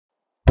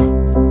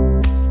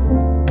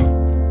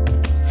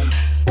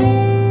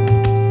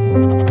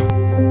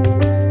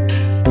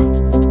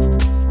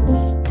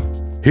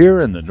Here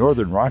in the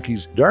Northern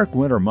Rockies, dark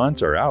winter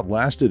months are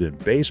outlasted in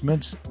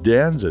basements,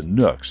 dens, and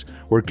nooks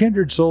where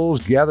kindred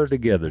souls gather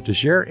together to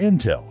share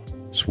intel,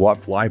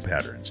 swap fly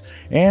patterns,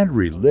 and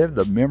relive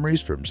the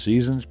memories from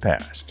seasons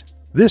past.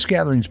 This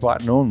gathering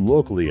spot, known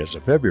locally as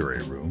the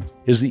February Room,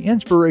 is the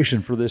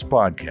inspiration for this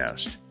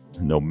podcast.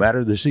 No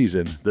matter the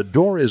season, the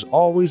door is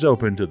always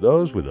open to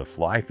those with a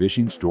fly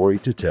fishing story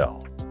to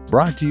tell.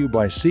 Brought to you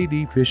by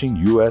CD Fishing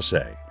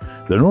USA,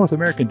 the North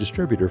American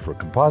distributor for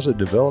composite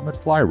development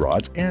fly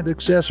rods and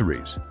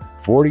accessories.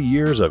 40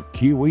 years of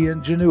Kiwi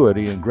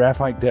ingenuity and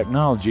graphite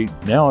technology,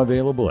 now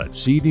available at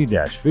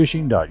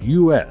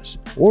cd-fishing.us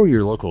or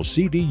your local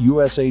CD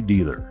USA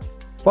dealer.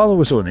 Follow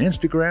us on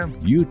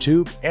Instagram,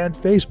 YouTube, and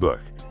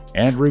Facebook.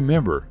 And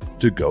remember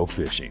to go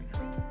fishing.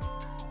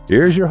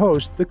 Here's your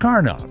host, the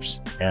Carnops,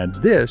 and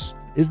this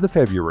is the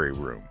February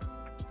Room.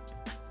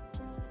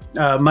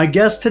 My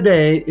guest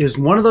today is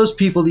one of those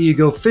people that you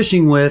go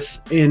fishing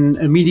with and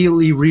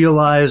immediately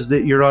realize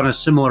that you're on a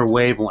similar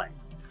wavelength,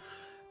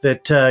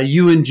 that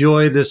you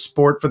enjoy this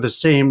sport for the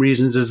same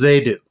reasons as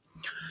they do.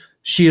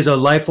 She is a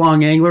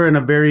lifelong angler and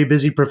a very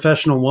busy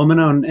professional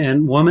woman,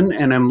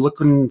 and I'm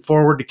looking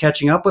forward to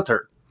catching up with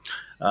her.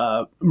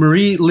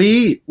 Miree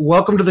Lee,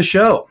 welcome to the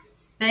show.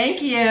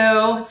 Thank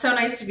you. It's so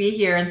nice to be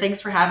here, and thanks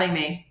for having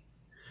me.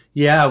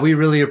 Yeah, we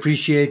really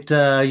appreciate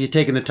you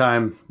taking the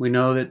time. We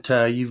know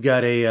that you've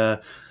got a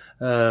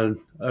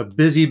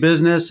busy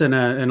business and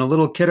a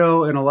little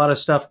kiddo and a lot of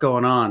stuff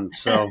going on.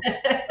 So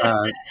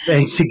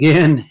thanks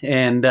again.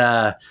 And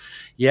I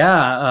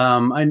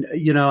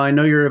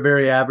know you're a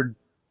very avid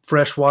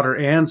freshwater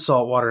and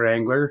saltwater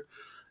angler,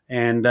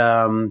 and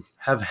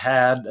have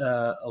had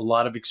a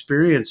lot of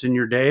experience in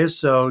your days.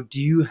 So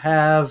do you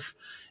have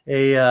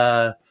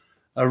a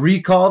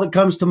recall that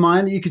comes to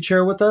mind that you could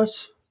share with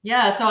us?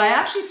 Yeah, so I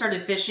actually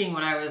started fishing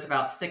when I was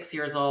about 6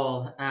 years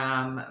old.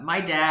 My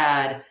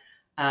dad,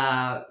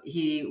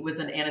 he was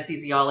an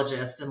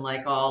anesthesiologist, and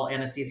like all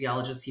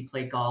anesthesiologists, he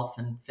played golf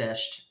and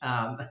fished.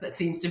 That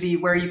seems to be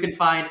where you can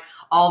find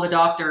all the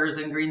doctors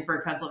in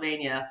Greensburg,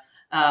 Pennsylvania,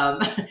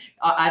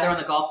 either on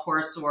the golf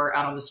course or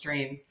out on the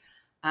streams.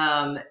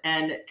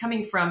 And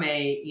coming from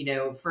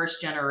a,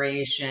 first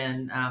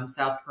generation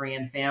South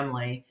Korean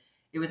family,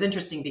 it was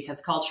interesting because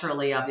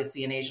culturally,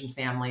 obviously in Asian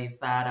families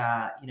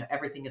that,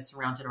 everything is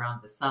surrounded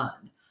around the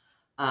sun.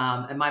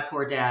 And my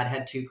poor dad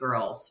had two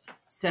girls.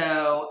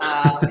 So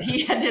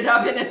he ended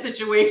up in a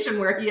situation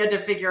where he had to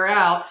figure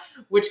out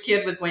which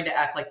kid was going to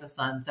act like the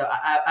sun. So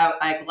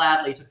I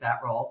gladly took that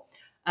role.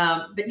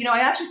 But I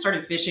actually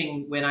started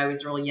fishing when I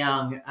was really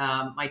young.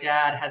 My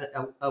dad had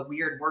a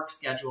weird work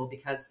schedule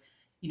because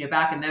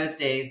back in those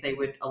days, they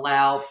would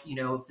allow,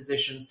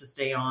 physicians to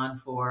stay on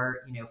for,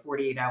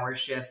 48-hour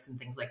shifts and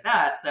things like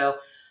that. So,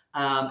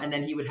 and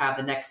then he would have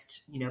the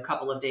next,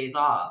 couple of days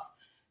off.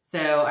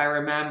 So I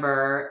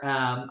remember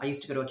I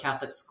used to go to a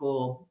Catholic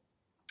school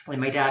when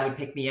my dad would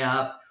pick me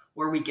up,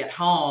 or we'd get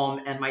home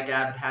and my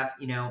dad would have,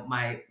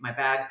 my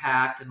bag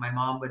packed, and my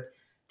mom would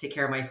take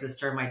care of my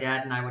sister. And my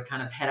dad and I would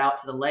kind of head out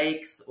to the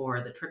lakes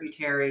or the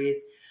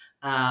tributaries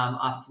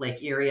off of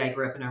Lake Erie. I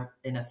grew up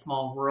in a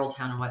small rural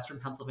town in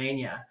Western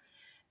Pennsylvania.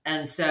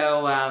 And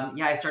so,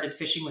 I started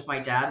fishing with my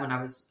dad when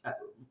I was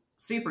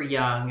super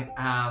young.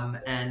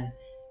 And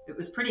it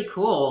was pretty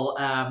cool,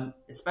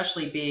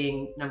 especially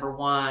being number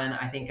one,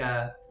 I think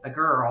a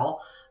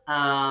girl.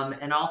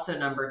 And also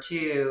number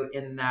two,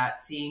 in that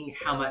seeing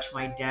how much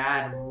my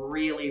dad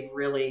really,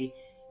 really,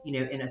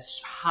 in a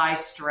high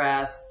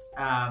stress,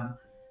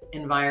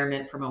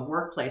 environment from a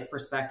workplace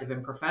perspective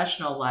and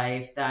professional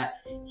life,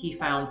 that he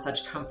found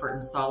such comfort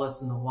and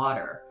solace in the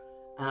water.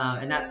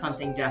 And that's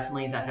something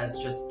definitely that has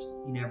just,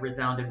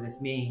 resounded with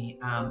me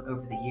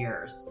over the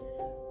years.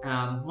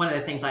 One of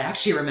the things I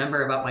actually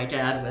remember about my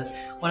dad was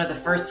one of the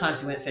first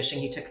times we went fishing,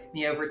 he took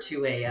me over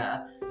to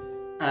a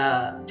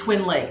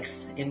Twin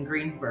Lakes in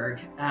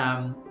Greensburg.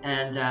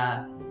 And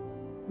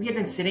we had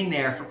been sitting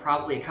there for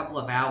probably a couple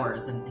of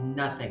hours and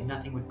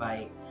nothing would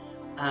bite.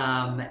 He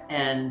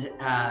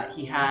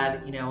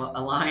had,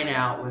 a line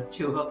out with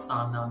two hooks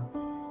on them,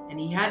 and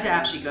he had to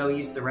actually go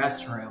use the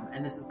restroom.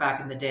 And this is back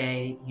in the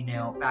day,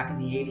 back in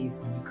the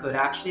 80s, when you could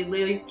actually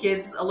leave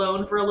kids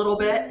alone for a little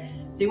bit.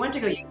 So he went to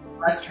go use the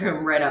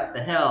restroom right up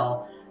the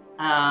hill.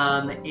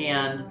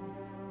 And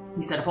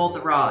he said, hold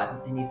the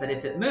rod. And he said,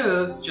 if it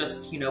moves,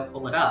 just,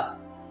 pull it up.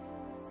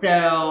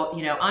 So,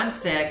 I'm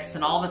 6,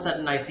 and all of a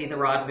sudden I see the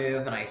rod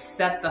move, and I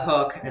set the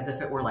hook as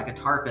if it were like a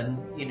tarpon,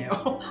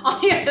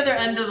 on the other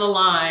end of the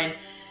line.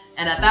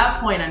 And at that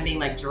point, I'm being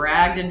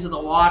dragged into the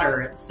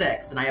water at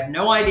 6, and I have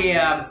no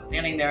idea. I'm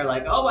standing there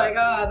like, oh my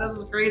God, this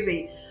is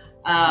crazy.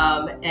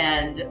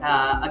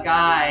 A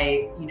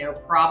guy,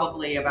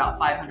 probably about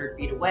 500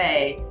 feet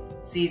away,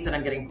 sees that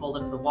I'm getting pulled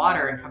into the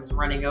water and comes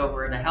running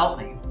over to help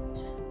me.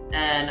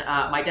 And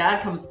my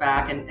dad comes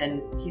back,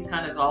 and he's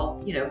kind of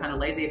all, kind of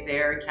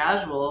laissez-faire and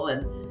casual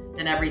and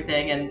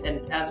everything.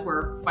 And as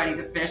we're fighting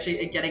the fish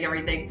and getting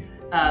everything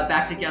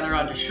back together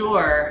onto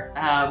shore,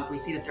 we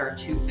see that there are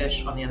two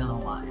fish on the end of the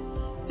line.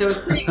 So it was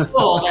pretty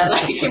cool that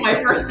like my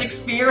first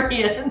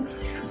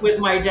experience with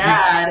my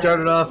dad.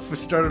 Started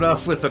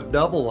off with a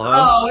double,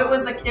 huh? Oh, it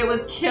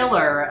was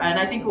killer. And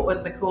I think what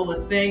was the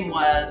coolest thing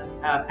was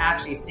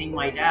actually seeing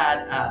my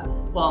dad.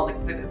 Well,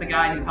 the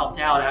guy who helped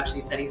out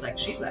actually said, he's like,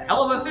 she's a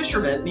hell of a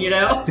fisherman, you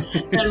know?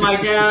 And my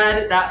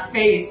dad, that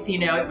face, you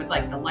know, it was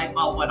like the light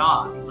bulb went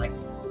off. He's like,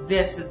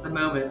 this is the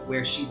moment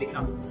where she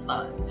becomes the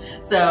sun.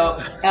 So,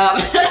 yeah,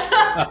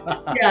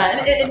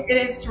 and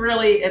it's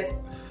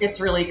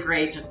really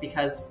great just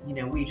because, you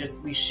know, we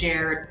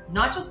shared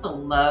not just the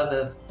love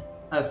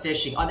of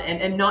fishing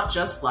and not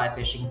just fly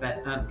fishing,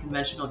 but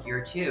conventional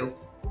gear too.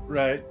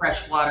 Right.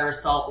 Freshwater,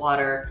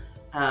 saltwater,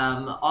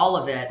 all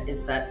of it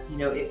is that, you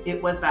know,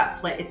 it's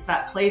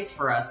that place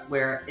for us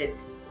where it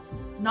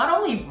not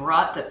only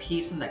brought the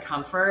peace and the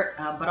comfort,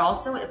 but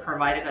also it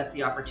provided us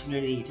the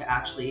opportunity to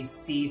actually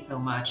see so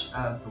much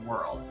of the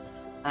world.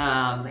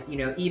 You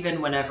know,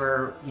 even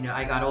whenever, you know,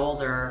 I got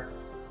older,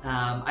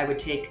 I would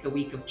take the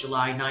week of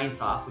July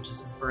 9th off, which is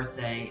his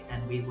birthday,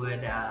 and we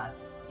would,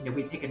 you know,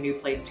 we'd pick a new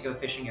place to go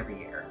fishing every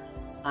year.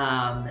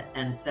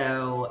 And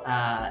so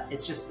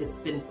it's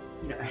been,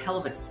 you know, a hell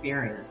of an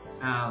experience,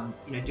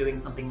 you know, doing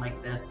something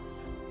like this,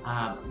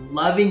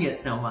 loving it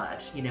so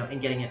much, you know, and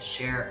getting to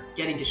share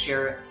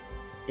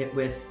it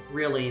with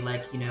really,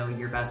 like, you know,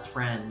 your best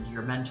friend,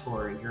 your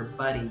mentor, your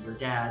buddy, your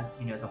dad,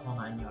 you know, the whole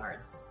 9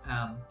 yards.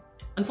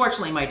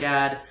 Unfortunately, my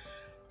dad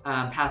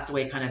passed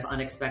away kind of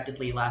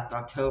unexpectedly last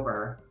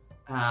October.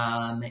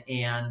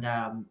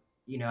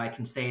 You know, I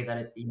can say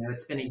that, you know,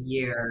 it's been a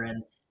year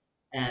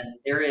and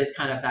there is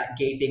kind of that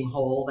gaping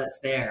hole that's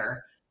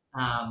there,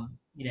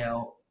 you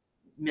know,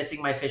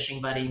 missing my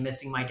fishing buddy,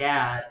 missing my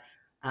dad.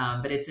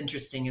 But it's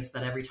interesting is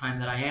that every time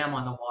that I am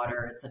on the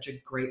water, it's such a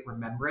great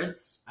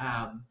remembrance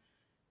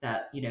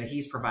that, you know,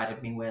 he's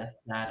provided me with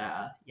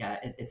that, yeah,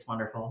 it's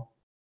wonderful.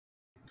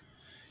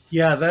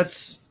 Yeah,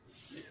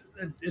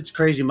 it's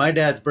crazy. My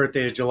dad's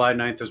birthday is July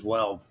 9th as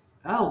well.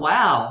 Oh,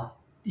 wow.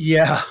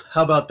 Yeah,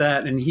 how about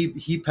that? And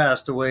he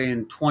passed away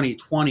in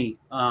 2020.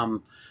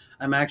 I'm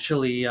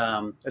actually,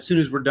 as soon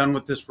as we're done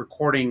with this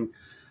recording,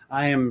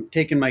 I am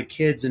taking my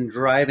kids and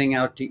driving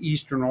out to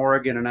Eastern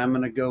Oregon, and I'm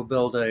going to go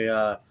build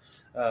a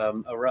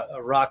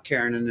rock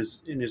cairn in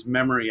his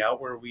memory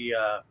out where we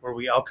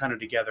all kind of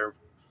together.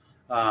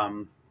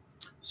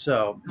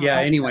 So yeah.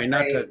 Anyway,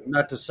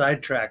 not to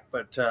sidetrack,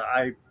 but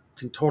I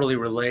can totally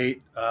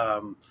relate.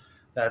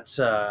 That's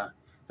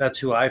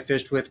who I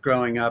fished with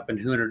growing up and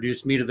who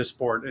introduced me to the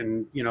sport.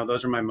 And, you know,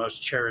 those are my most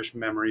cherished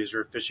memories,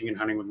 are fishing and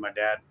hunting with my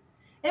dad.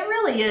 It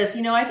really is.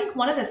 You know, I think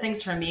one of the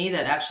things for me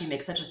that actually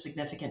makes such a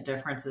significant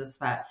difference is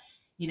that,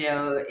 you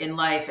know, in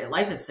life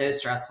is so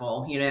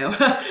stressful, you know,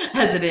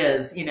 as it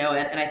is, you know,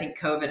 and I think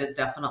COVID has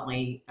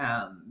definitely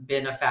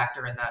been a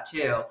factor in that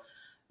too.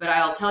 But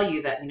I'll tell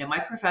you that, you know, my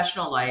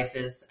professional life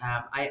is,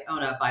 I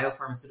own a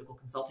biopharmaceutical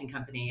consulting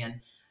company, and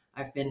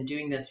I've been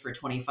doing this for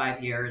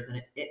 25 years,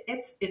 and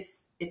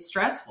it's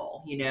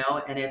stressful, you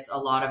know, and it's a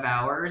lot of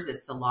hours.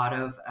 It's a lot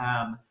of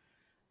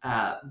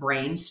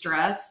brain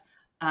stress.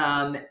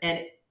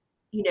 And,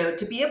 you know,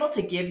 to be able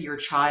to give your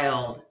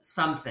child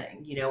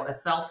something, you know, a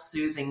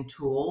self-soothing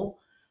tool,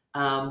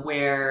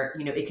 where,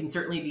 you know, it can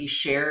certainly be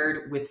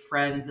shared with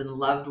friends and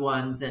loved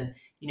ones, and,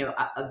 you know,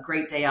 a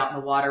great day out in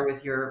the water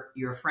with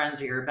your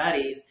friends or your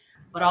buddies,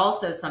 but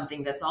also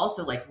something that's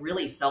also like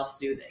really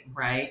self-soothing,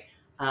 right?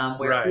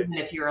 Where Right. even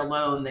if you're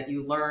alone, that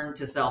you learn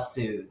to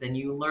self-soothe and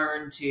you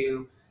learn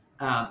to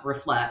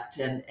reflect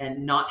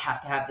and not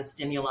have to have the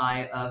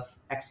stimuli of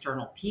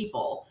external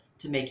people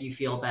to make you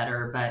feel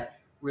better, but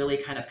really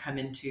kind of come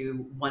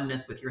into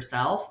oneness with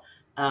yourself.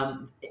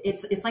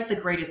 It's like the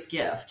greatest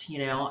gift.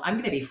 You know, I'm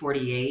going to be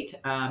 48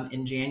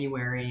 in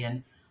January,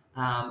 and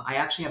I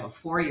actually have a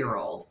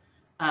 4-year-old.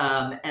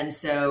 And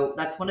so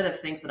that's one of the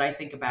things that I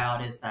think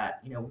about is that,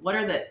 you know, what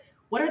are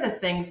the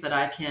things that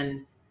I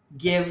can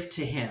give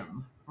to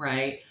him,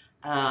 right?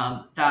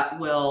 That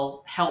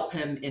will help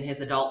him in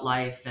his adult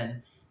life,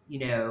 and, you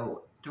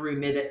know,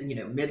 through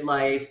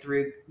midlife,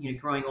 through, you know,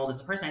 growing old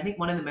as a person. I think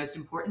one of the most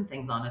important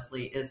things,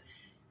 honestly, is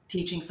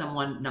teaching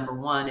someone, number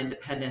one,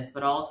 independence,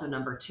 but also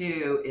number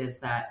two is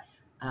that,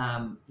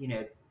 you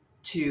know,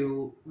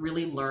 to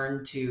really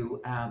learn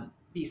to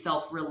be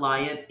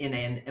self-reliant in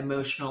an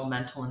emotional,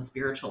 mental, and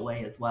spiritual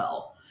way as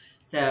well.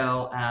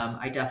 So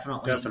I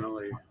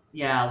definitely,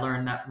 yeah,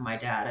 learned that from my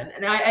dad.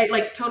 And I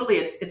like totally,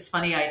 it's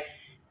funny.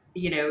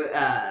 You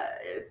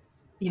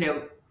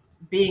know,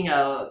 being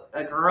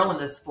a girl in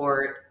the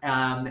sport,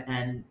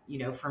 and, you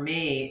know, for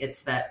me,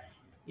 it's that,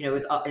 you know,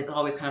 it's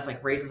always kind of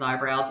like raises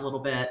eyebrows a little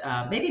bit.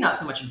 Maybe not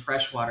so much in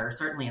freshwater,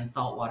 certainly in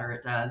saltwater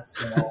it does.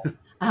 So,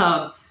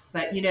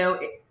 but, you know,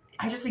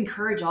 I just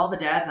encourage all the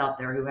dads out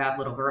there who have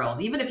little girls,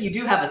 even if you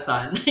do have a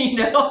son, you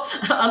know,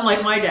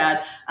 unlike my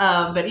dad.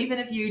 But even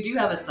if you do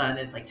have a son,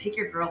 it's like, take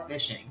your girl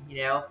fishing, you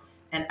know.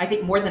 And I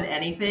think more than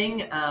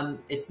anything,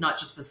 it's not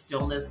just the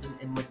stillness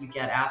and what you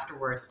get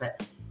afterwards,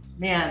 but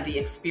man, the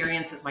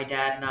experiences my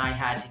dad and I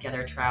had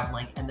together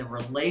traveling and the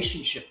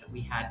relationship that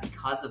we had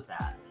because of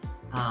that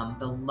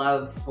the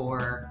love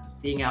for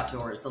being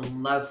outdoors, the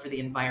love for the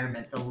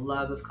environment, the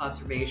love of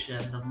conservation,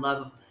 the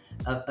love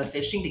of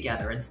fishing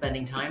together and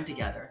spending time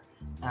together.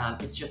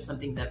 It's just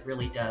something that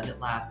really does. It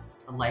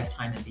lasts a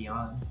lifetime and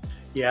beyond.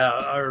 Yeah,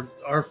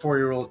 our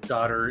 4-year-old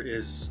daughter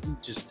is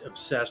just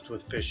obsessed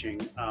with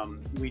fishing.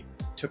 We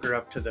took her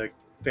up to the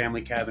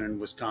family cabin in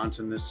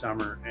Wisconsin this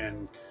summer,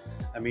 and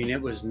I mean,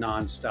 it was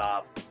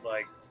nonstop.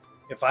 Like,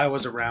 if I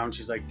was around,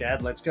 she's like,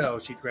 "Dad, let's go."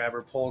 She'd grab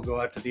her pole, go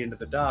out to the end of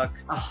the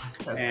dock. Oh,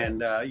 so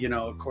and you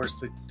know, of course,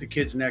 the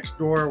kids next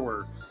door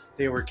were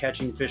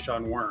catching fish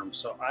on worms,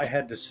 so I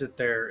had to sit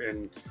there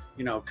and,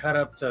 you know, cut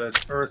up the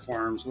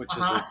earthworms, which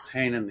is a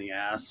pain in the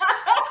ass.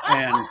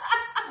 And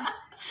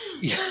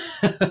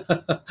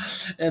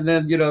and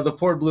then, you know, the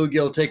poor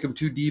bluegill take them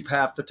too deep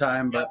half the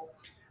time, but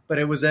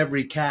it was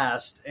every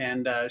cast,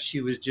 and she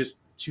was just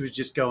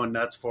going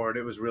nuts for it.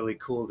 It was really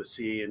cool to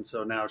see. And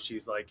so now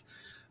she's like,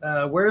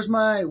 where's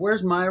my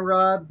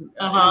rod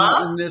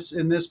in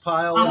this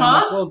pile? And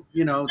I'm like, well,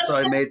 you know, so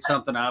I made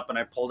something up and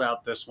I pulled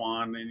out this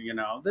one, and, you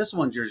know, this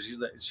one's yours.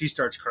 She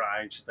starts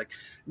crying. She's like,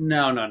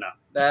 no,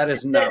 that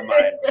is not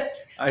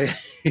mine.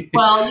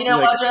 Well, you know,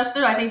 like,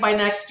 Justin, I think by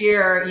next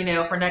year, you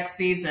know, for next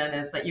season,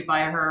 is that you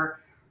buy her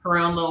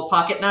own little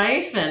pocket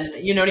knife, and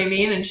you know what I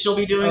mean? And she'll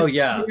be doing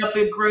picking up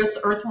the gross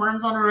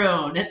earthworms on her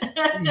own.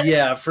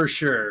 Yeah, for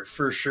sure.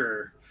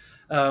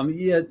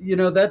 Yeah, you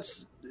know,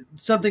 that's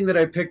something that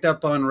I picked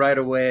up on right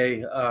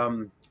away,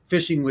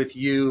 fishing with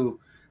you.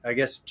 I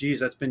guess,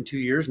 geez, that's been 2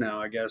 years now,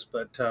 I guess.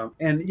 But,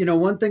 and, you know,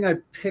 one thing I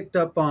picked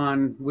up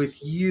on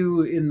with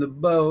you in the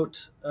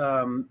boat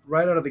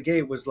right out of the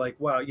gate was like,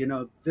 wow, you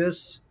know,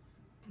 this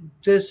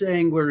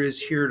angler is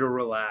here to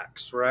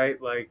relax,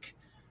 right? Like,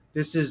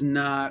 this is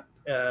not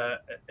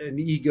an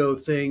ego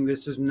thing.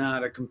 This is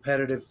not a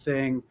competitive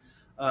thing.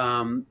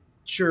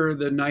 Sure,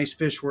 the nice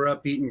fish were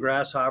up eating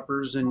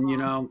grasshoppers, and, you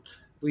know,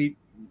 we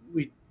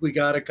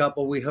got a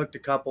couple, we hooked a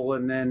couple,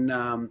 and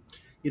then,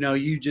 you know,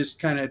 you just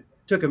kind of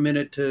took a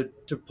minute to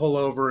pull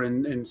over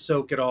and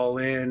soak it all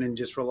in and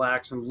just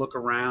relax and look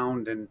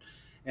around.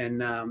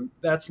 And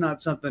that's not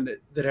something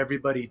that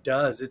everybody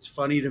does. It's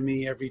funny to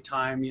me every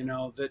time, you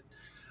know,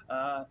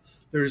 that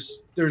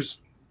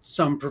there's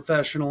some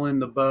professional in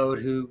the boat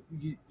who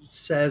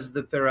says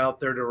that they're out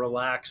there to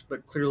relax,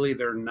 but clearly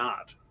they're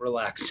not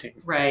relaxing.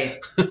 Right.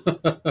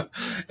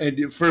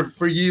 And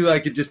for you, I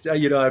could just,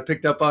 you know, I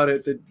picked up on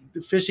it that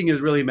fishing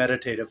is really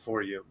meditative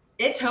for you.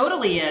 It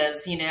totally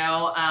is, you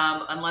know,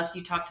 unless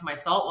you talk to my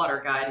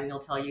saltwater guide, and he'll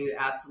tell you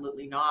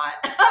absolutely not.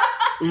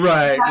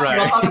 Right.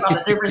 I'll talk about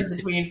the difference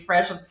between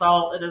fresh and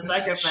salt in a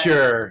second.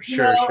 Sure.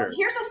 Here's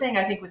the thing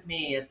I think with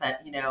me is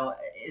that, you know,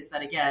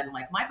 again,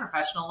 like, my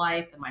professional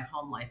life and my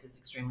home life is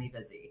extremely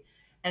busy.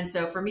 And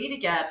so for me to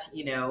get,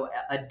 you know,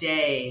 a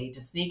day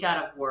to sneak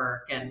out of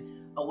work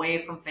and away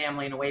from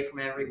family and away from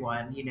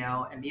everyone, you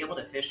know, and be able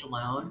to fish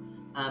alone,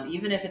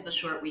 even if it's a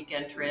short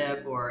weekend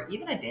trip or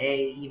even a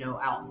day, you know,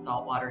 out in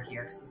saltwater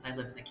here, since I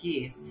live in the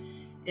Keys,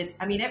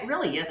 I mean, it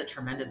really is a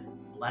tremendous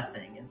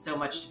blessing and so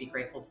much to be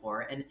grateful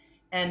for.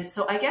 And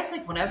so I guess,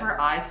 like, whenever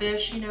I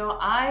fish, you know,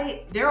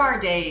 there are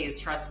days,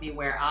 trust me,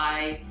 where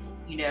I,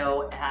 you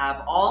know,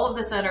 have all of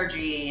this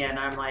energy and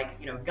I'm like,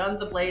 you know,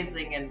 guns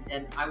a-blazing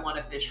and I want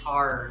to fish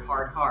hard.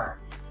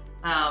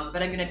 But I'm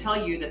going to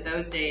tell you that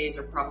those days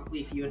are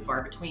probably few and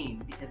far between,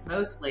 because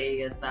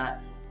mostly is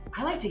that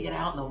I like to get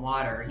out in the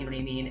water, you know what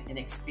I mean, and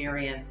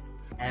experience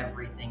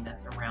everything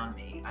that's around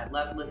me. I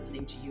love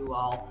listening to you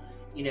all,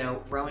 you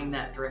know, rowing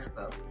that drift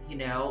boat, you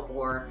know,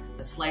 or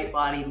the slight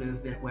body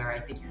movement where I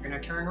think you're going to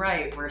turn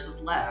right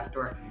versus left,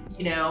 or,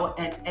 you know,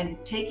 and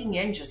taking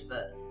in just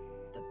the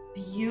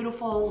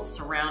beautiful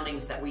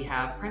surroundings that we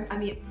have. I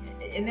mean,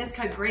 in this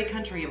kind of great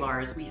country of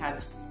ours, we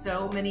have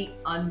so many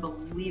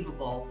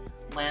unbelievable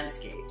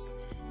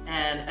landscapes.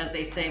 And as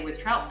they say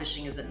with trout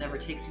fishing, is it never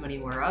takes you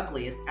anywhere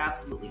ugly. It's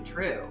absolutely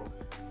true.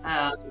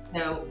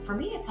 So for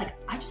me, it's like,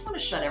 I just want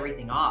to shut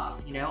everything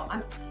off. You know,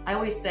 I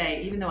always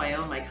say, even though I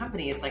own my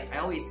company, it's like, I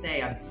always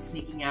say I'm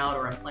sneaking out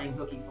or I'm playing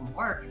hooky from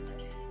work. It's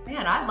like,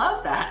 man, I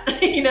love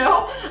that. You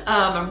know,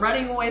 I'm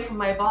running away from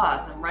my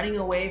boss. I'm running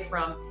away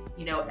from,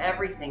 you know,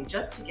 everything,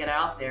 just to get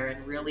out there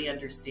and really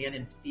understand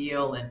and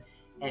feel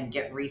and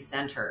get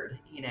recentered,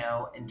 you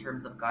know, in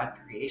terms of God's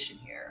creation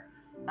here.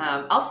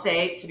 I'll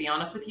say, to be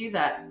honest with you,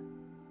 that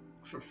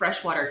for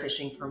freshwater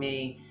fishing for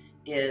me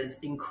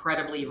is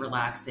incredibly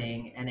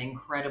relaxing and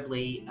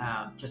incredibly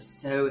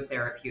just so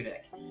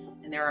therapeutic.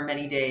 And there are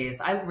many days,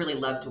 I really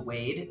love to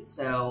wade.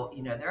 So,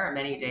 you know, there are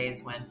many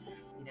days when,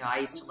 you know, I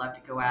used to love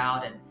to go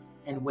out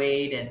and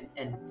wade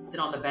and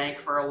sit on the bank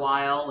for a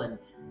while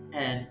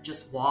and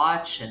just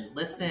watch and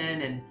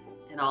listen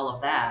and all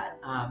of that.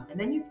 And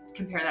then you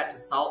compare that to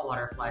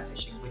saltwater fly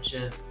fishing, which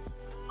is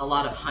a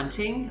lot of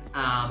hunting.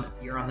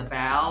 You're on the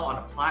bow on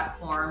a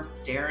platform,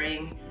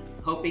 staring,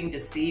 hoping to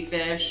see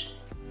fish,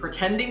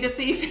 pretending to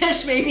see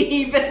fish, maybe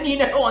even, you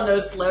know, on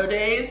those slow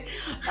days,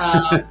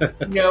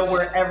 you know,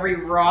 where every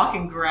rock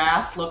and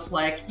grass looks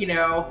like, you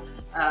know,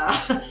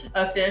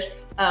 a fish.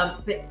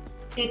 But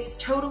It's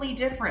totally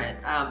different,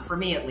 for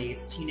me at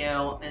least,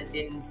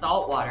 in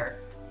saltwater,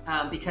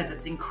 because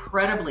it's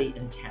incredibly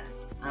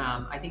intense.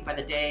 I think by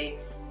the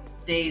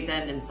day's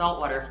end in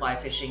saltwater fly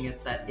fishing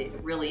is that it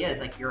really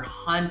is like you're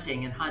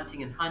hunting and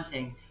hunting and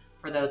hunting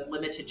for those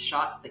limited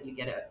shots that you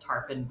get at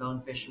tarpon,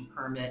 bonefish, and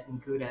permit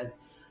and kudas.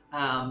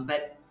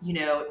 But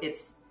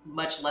it's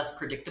much less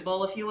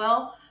predictable, if you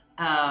will.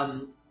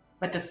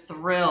 But the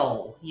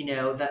thrill,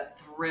 that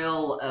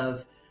thrill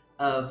of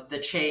the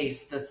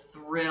chase, the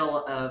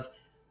thrill of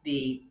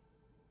the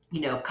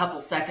couple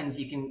seconds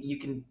you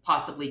can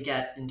possibly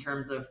get in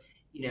terms of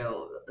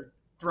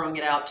throwing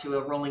it out to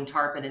a rolling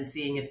tarpon and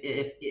seeing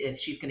if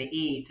she's going to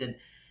eat,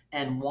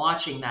 and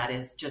watching that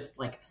is just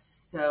like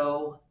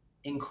so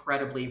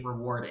incredibly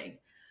rewarding.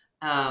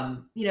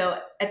 At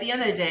the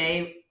end of the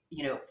day,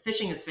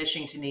 fishing is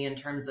fishing to me in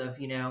terms of,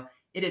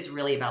 it is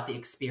really about the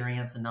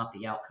experience and not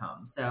the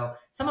outcome. So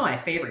some of my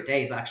favorite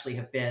days actually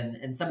have been,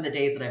 and some of the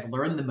days that I've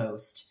learned the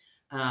most,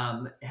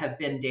 have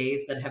been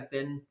days that have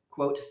been,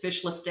 quote,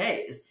 fishless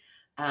days.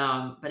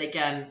 But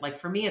again, like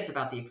for me, it's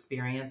about the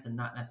experience and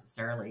not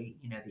necessarily,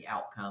 the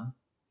outcome.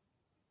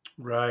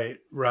 Right,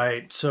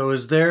 right. So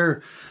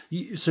so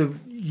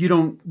you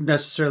don't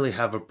necessarily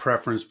have a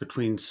preference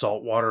between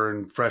saltwater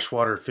and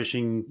freshwater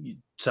fishing. It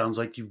sounds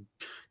like you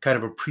kind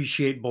of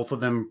appreciate both of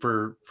them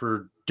for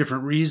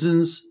different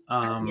reasons.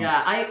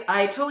 Yeah,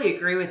 I totally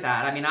agree with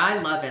that. I mean,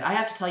 I love it. I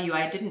have to tell you,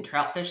 I didn't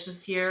trout fish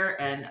this year,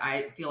 and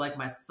I feel like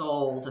my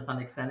soul to some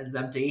extent is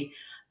empty.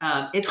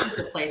 It's just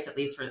a place, at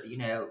least for,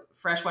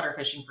 freshwater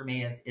fishing for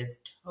me is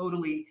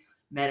totally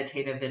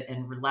meditative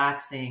and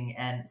relaxing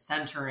and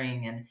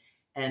centering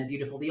and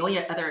beautiful. The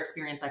only other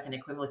experience I can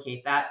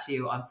equivocate that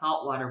to on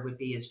saltwater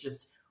is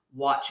just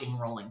watching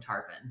rolling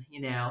tarpon,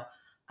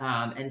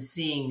 and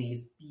seeing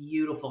these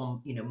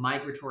beautiful,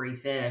 migratory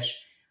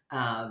fish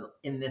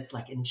in this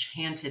like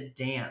enchanted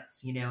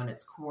dance, and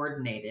it's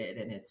coordinated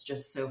and it's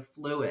just so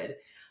fluid.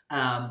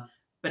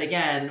 But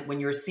again, when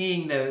you're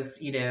seeing those,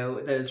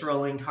 those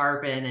rolling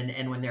tarpon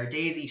and when they're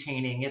daisy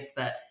chaining, it's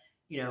that,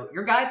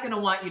 your guide's going to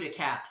want you to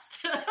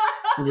cast.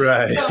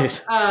 Right.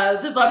 So,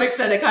 to some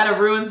extent, it kind of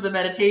ruins the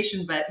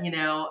meditation. But,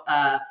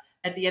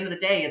 at the end of the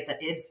day is that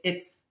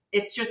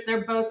it's just,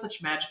 they're both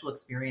such magical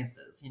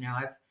experiences.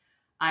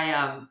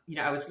 I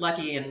was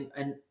lucky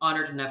and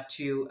honored enough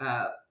to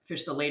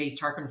fish the ladies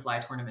tarpon fly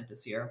tournament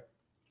this year.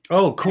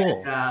 Oh,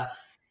 cool. And,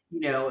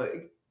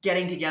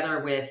 getting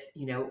together with,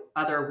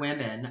 other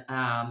women.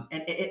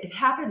 And it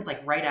happens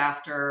like right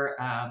after,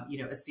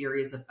 a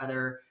series of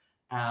other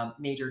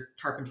major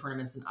tarpon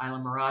tournaments in Isla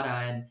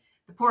Morada. And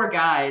the poor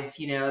guides,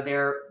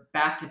 they're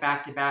back to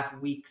back to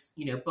back weeks,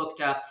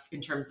 booked up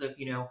in terms of,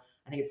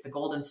 I think it's the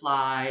Golden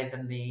Fly,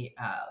 then the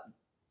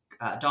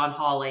Don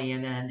Holly,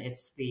 and then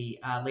it's the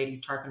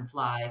Ladies Tarpon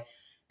Fly.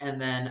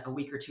 And then a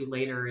week or two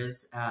later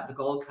is the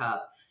Gold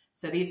Cup.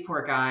 So these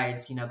poor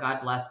guides,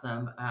 God bless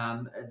them.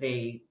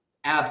 They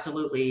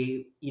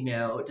absolutely,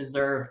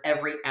 deserve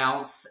every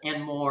ounce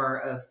and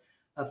more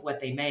of what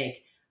they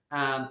make.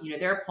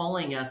 They're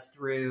pulling us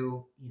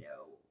through,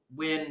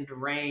 wind,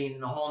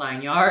 rain, the whole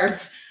nine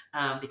yards,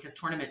 because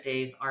tournament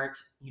days aren't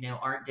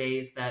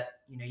days that,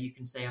 you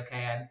can say,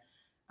 okay,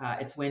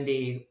 it's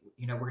windy,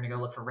 we're going to go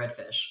look for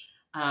redfish.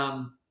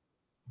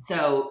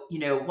 So,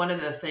 one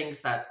of the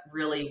things that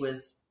really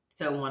was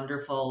so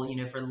wonderful,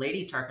 for the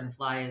ladies tarpon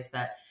fly is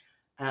that,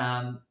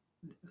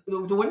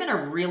 the women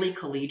are really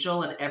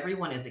collegial and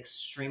everyone is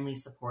extremely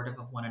supportive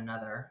of one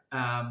another.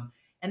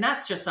 And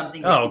that's just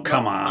something that Oh,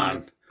 come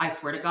on. I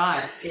swear to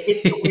God,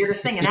 it's the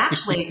weirdest thing. And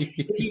actually,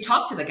 if you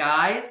talk to the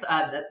guys,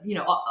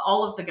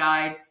 all of the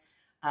guides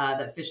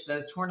that fish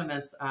those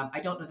tournaments, I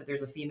don't know that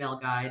there's a female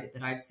guide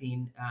that I've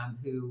seen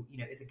who,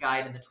 is a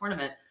guide in the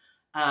tournament.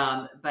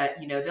 But,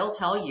 they'll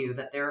tell you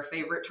that their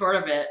favorite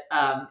tournament,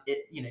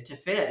 to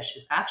fish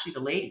is actually the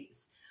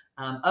ladies.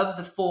 Of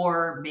the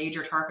four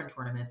major tarpon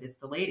tournaments, it's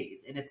the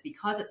ladies. And it's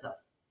because it's a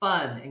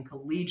fun and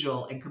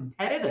collegial and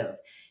competitive.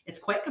 It's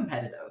quite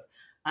competitive.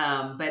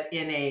 But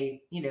in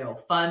a,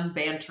 fun,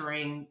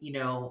 bantering,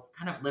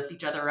 kind of lift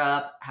each other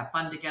up, have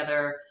fun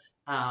together,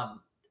 talk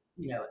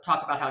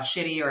about how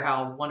shitty or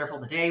how wonderful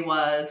the day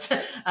was,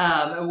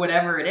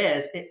 whatever it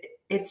is.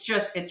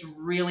 It's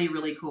really,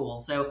 really cool.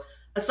 So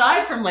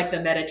aside from like the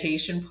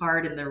meditation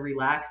part and the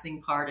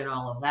relaxing part and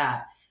all of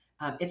that,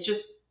 it's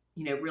just,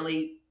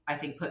 really, I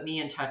think, put me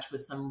in touch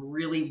with some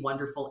really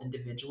wonderful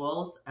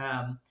individuals,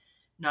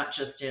 not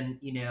just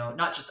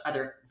not just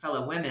other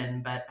fellow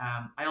women, but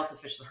I also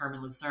fished the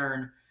Herman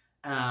Lucerne,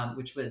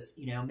 which was,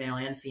 male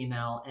and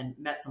female, and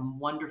met some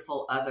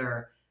wonderful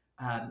other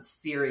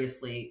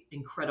seriously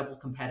incredible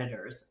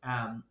competitors,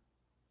 and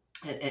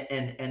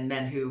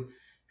men who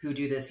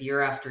do this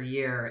year after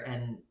year.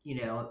 And,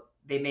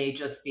 they may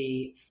just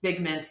be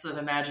figments of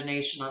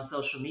imagination on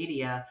social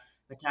media,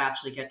 but to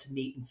actually get to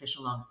meet and fish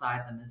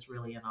alongside them is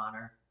really an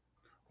honor.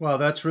 Wow,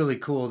 that's really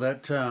cool.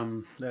 That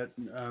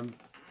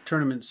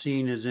tournament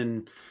scene is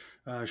in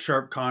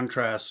sharp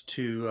contrast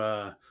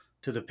to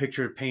the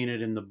picture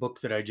painted in the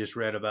book that I just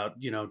read about,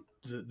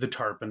 the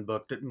tarpon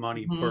book that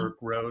Monty Burke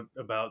wrote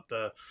about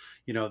the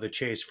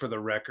chase for the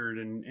record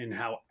and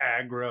how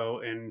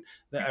aggro. And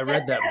I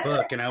read that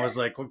book and I was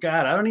like, well,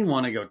 God, I don't even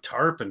want to go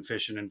tarpon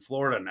fishing in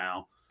Florida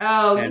now.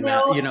 Oh, And,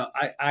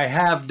 I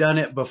have done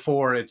it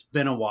before. It's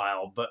been a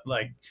while, but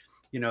like,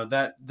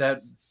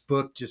 that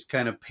book just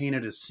kind of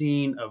painted a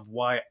scene of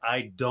why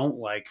I don't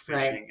like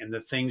fishing and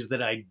the things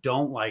that I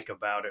don't like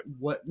about it.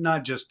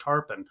 Not just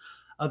tarpon,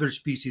 other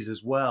species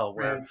as well,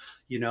 where,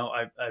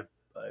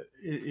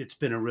 it's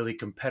been a really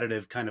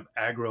competitive kind of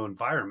aggro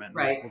environment.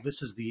 Right. Like, well,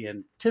 this is the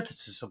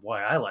antithesis of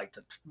why I like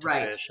to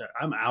fish.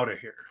 I'm out of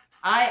here.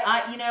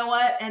 You know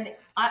what? And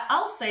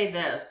I'll say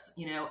this,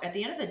 at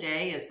the end of the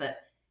day is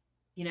that,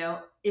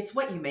 it's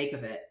what you make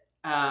of it.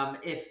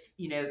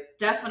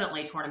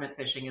 Definitely tournament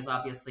fishing is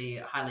obviously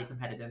highly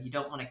competitive. You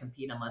don't want to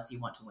compete unless you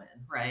want to win,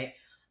 right?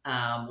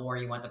 Or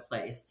you want to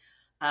place.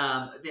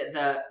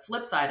 The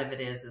flip side of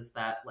it is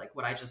that, like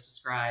what I just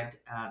described,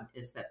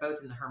 is that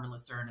both in the Herman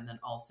Lucerne and then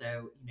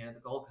also, the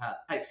Gold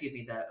Cup,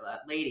 the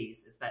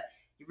ladies, is that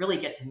you really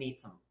get to meet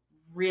some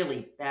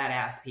really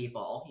badass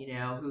people,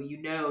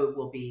 who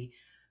will be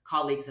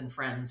colleagues and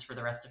friends for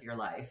the rest of your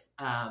life.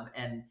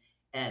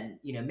 And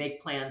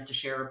make plans to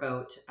share a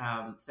boat.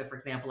 So for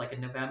example, like in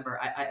November,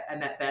 I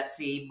met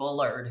Betsy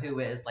Bullard, who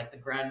is like the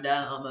grande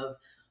dame of,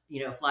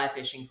 fly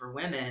fishing for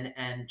women.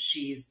 And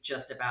she's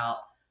just about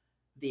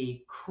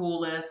the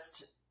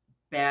coolest,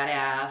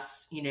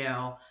 badass,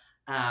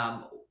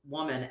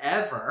 woman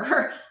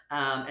ever.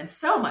 And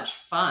so much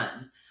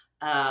fun.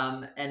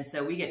 And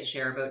so we get to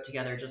share a boat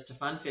together just to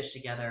fun fish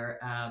together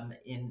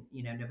in,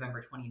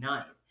 November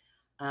 29th.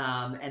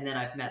 And then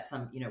I've met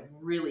some,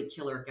 really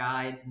killer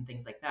guides and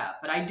things like that.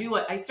 But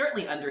I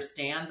certainly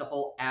understand the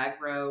whole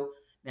aggro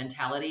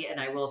mentality. And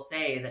I will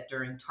say that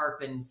during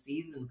tarpon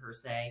season per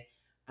se,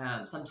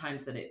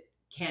 sometimes that it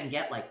can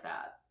get like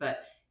that.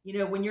 But,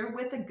 when you're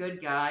with a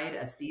good guide,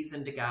 a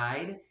seasoned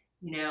guide,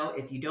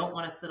 if you don't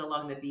want to sit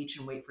along the beach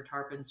and wait for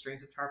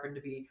strings of tarpon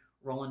to be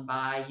rolling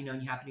by, and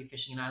you happen to be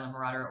fishing an island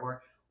marauder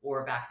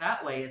or back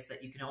that way, is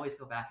that you can always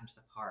go back into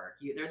the park.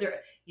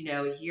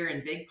 Here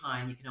in Big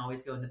Pine, you can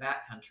always go in the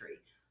backcountry.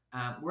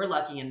 We're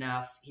lucky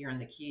enough here in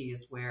the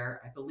Keys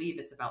where I believe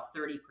it's about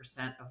 30%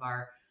 of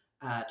our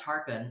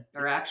tarpon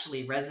are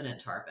actually resident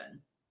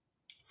tarpon.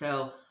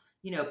 So,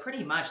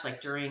 pretty much like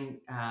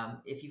during,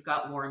 if you've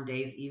got warm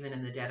days, even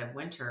in the dead of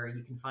winter,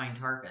 you can find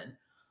tarpon.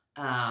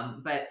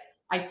 But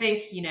I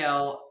think,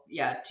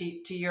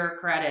 to your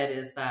credit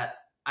is that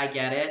I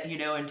get it,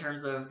 in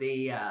terms of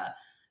the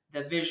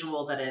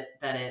visual that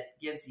it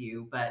gives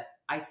you. But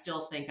I still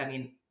think,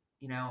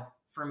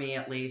 for me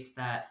at least,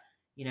 that,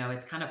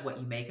 it's kind of what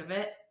you make of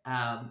it.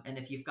 And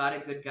if you've got a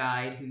good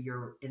guide who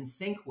you're in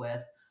sync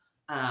with,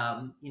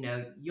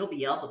 you'll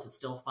be able to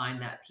still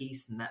find that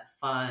peace and that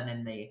fun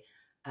and the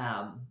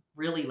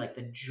really like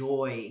the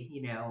joy,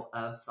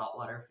 of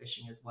saltwater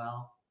fishing as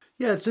well.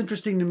 Yeah, it's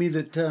interesting to me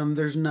that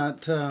there's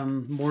not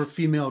more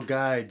female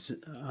guides.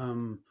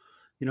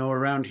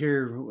 Around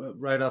here,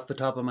 right off the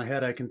top of my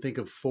head, I can think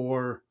of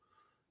 4,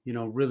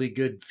 really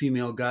good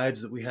female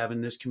guides that we have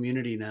in this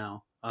community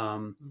now,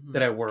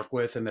 that I work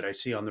with and that I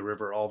see on the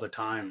river all the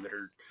time, that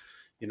are,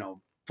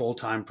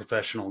 full-time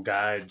professional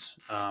guides,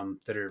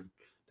 that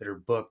are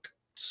booked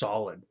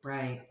solid.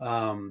 Right.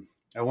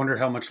 I wonder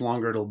how much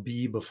longer it'll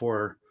be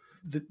before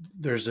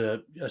there's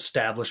a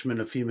establishment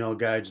of female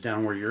guides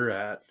down where you're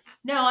at.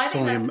 No, I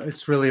think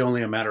it's really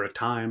only a matter of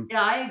time.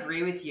 Yeah, I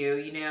agree with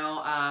you.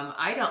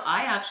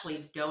 I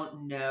actually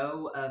don't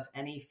know of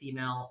any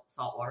female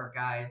saltwater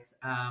guides.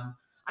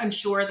 I'm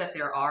sure that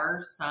there are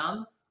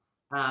some.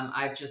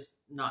 I've just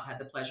not had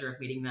the pleasure of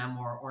meeting them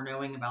or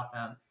knowing about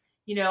them.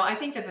 I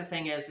think that the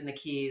thing is in the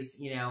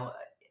Keys,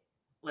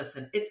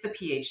 listen, it's the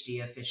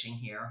PhD of fishing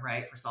here,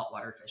 right? For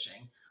saltwater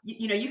fishing.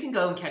 You can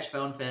go and catch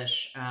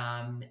bonefish,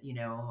 at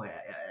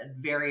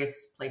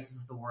various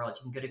places of the world.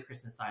 You can go to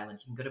Christmas Island,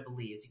 you can go to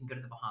Belize, you can go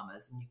to the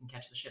Bahamas, and you can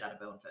catch the shit out of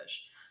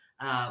bonefish.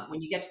 When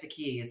you get to the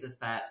Keys, is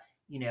that,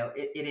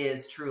 it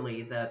is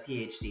truly the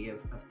PhD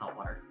of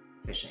saltwater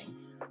fishing.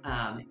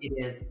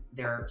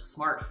 They're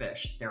smart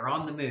fish. They're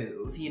on the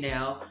move,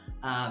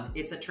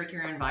 it's a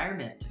trickier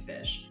environment to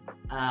fish.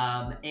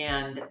 I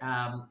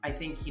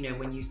think,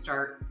 when you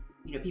start,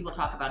 people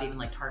talk about even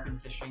like tarpon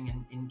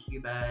fishing in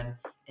Cuba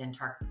and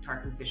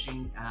tarpon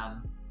fishing,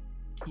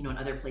 in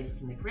other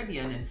places in the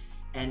Caribbean,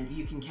 and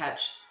you can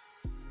catch,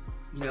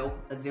 a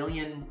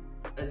zillion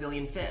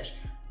fish.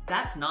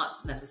 That's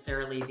not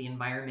necessarily the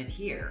environment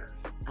here.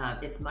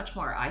 It's much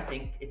more, I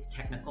think it's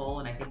technical.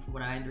 And I think from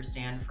what I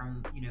understand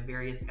from,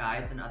 various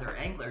guides and other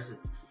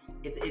anglers,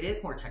 it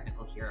is more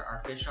technical here. Our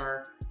fish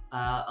are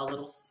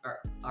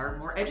are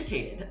more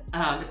educated.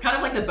 It's kind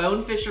of like the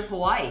bonefish of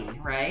Hawaii,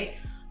 right?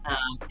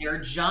 They're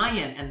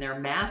giant and they're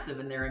massive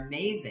and they're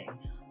amazing.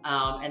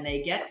 And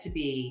they get to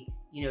be,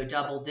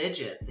 double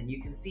digits, and you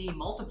can see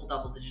multiple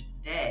double digits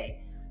a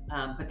day.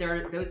 But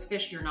those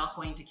fish you're not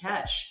going to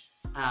catch,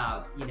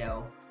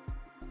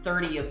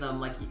 30 of them,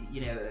 like,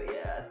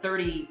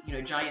 30,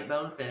 giant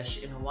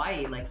bonefish in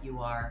Hawaii, like you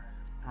are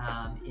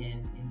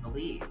in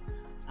Belize.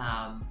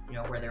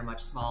 where they're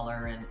much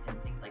smaller and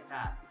things like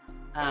that.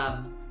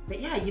 But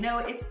yeah,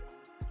 it's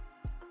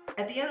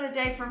at the end of the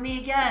day for me,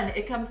 again,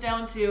 it comes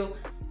down to,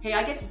 hey,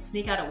 I get to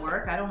sneak out of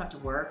work. I don't have to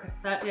work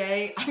that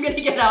day. I'm going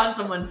to get on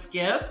someone's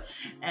skiff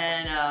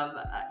and,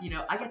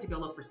 I get to go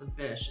look for some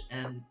fish,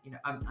 and,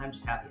 I'm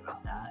just happy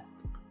about that.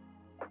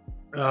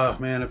 Oh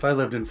man, if I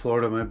lived in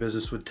Florida, my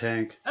business would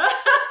tank.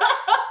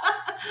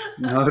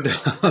 No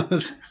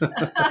doubt.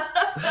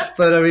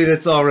 But I mean,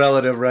 it's all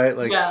relative, right?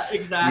 Like, yeah,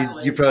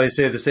 exactly. You probably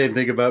say the same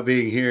thing about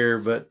being here,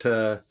 but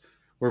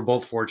we're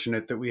both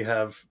fortunate that we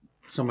have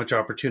so much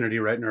opportunity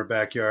right in our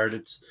backyard.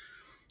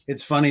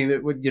 It's funny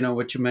that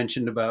what you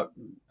mentioned about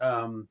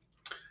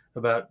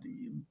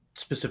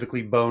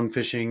specifically bone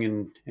fishing,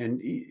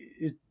 and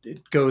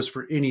it goes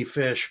for any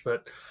fish,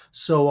 but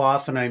so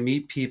often I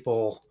meet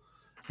people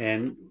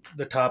and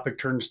the topic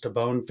turns to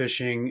bone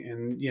fishing,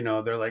 and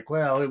they're like,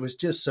 well, it was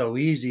just so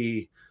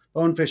easy.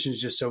 Bone fishing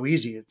is just so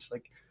easy. It's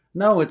like,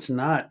 no, it's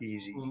not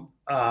easy.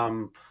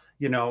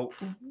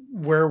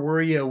 Where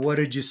were you? What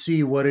did you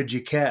see? What did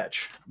you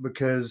catch?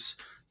 Because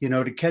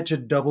to catch a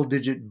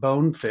double-digit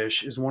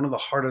bonefish is one of the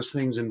hardest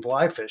things in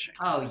fly fishing.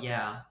 Oh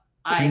yeah,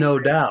 no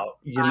doubt.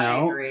 I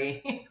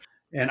agree.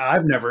 And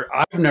I've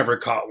never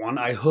caught one.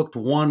 I hooked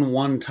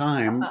one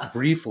time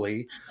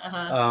briefly,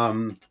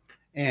 and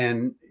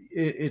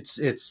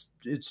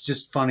it's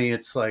just funny.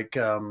 It's like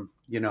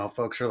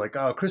folks are like,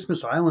 oh,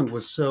 Christmas Island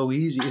was so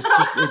easy. It's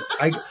just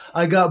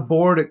I got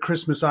bored at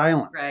Christmas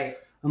Island. Right.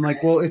 I'm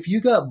like, well, if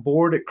you got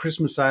bored at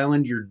Christmas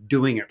Island, you're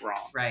doing it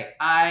wrong. Right.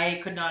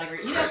 I could not agree.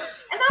 And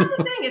that's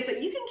the thing, is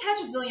that you can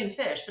catch a zillion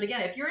fish. But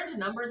again, if you're into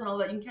numbers and all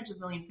that, you can catch a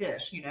zillion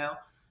fish, in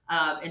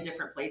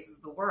different places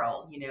of the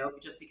world,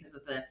 just because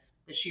of the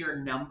sheer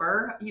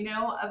number,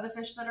 of the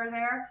fish that are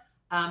there.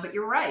 But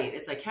you're right.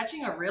 It's like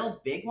catching a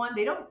real big one.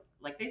 They don't,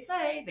 like they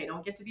say, they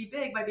don't get to be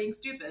big by being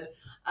stupid.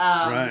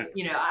 Right.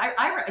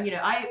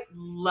 I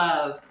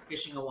love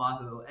fishing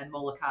Oahu and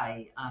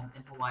Molokai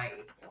in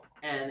Hawaii.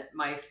 And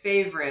my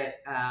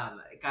favorite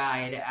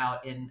guide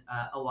out in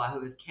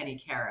Oahu is Kenny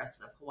Karras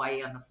of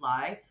Hawaii on the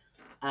Fly.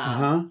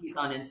 He's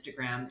on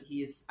Instagram.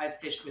 I've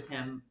fished with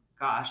him,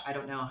 gosh, I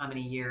don't know how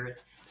many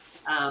years.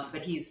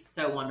 But he's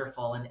so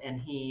wonderful,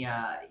 and he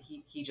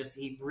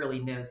really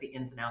knows the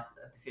ins and outs of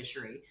the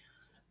fishery.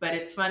 But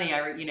it's funny,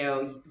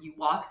 you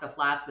walk the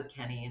flats with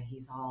Kenny, and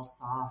he's all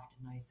soft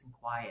and nice and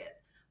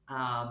quiet.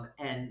 I'm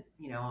kind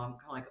of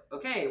like,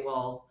 okay,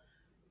 well,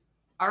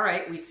 all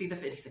right, we see the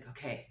fish. He's like,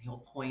 okay, and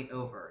he'll point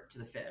over to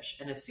the fish.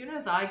 And as soon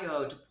as I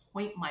go to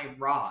point my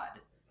rod,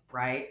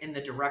 right, in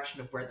the direction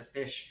of where the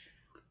fish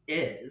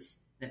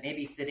is, and it may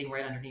be sitting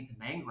right underneath the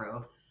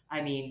mangrove,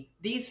 I mean,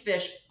 these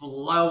fish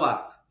blow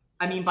up.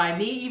 I mean, by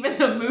me, even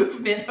the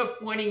movement of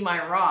pointing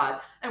my rod,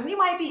 and we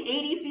might be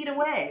 80 feet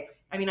away.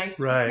 I mean, I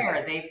swear,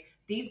 right.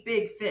 These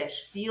big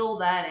fish feel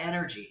that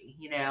energy,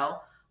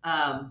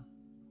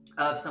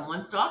 of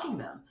someone stalking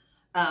them.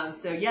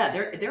 So yeah,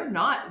 they're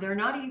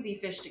not easy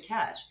fish to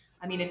catch.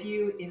 I mean, if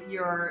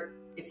you're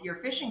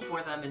fishing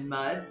for them in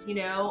muds,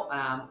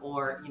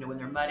 or when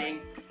they're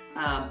mudding,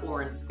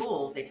 or in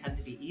schools, they tend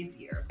to be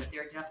easier, but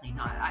they're definitely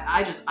not.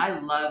 I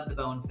love the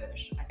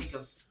bonefish. I think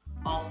of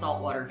all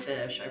saltwater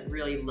fish, I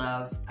really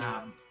love.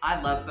 I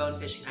love bone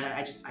fishing.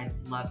 I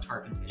love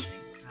tarpon fishing.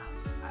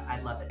 I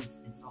love it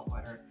in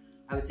saltwater.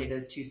 I would say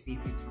those two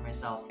species for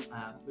myself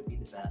would be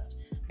the best.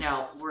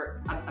 Now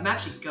I'm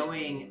actually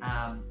going.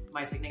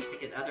 My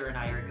significant other and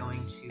I are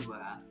going to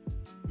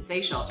the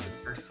Seychelles for the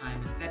first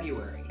time in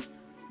February.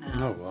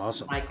 Oh,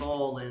 awesome! My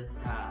goal is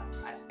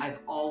I've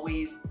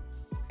always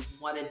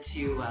wanted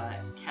to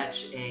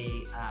catch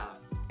a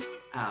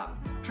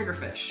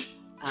triggerfish.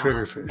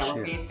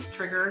 Yellowface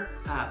trigger,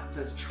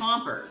 those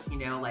chompers,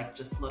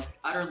 just look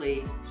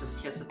utterly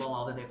just kissable,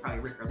 although they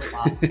probably rip your lip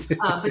off.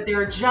 But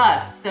they're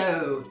just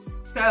so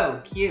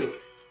cute.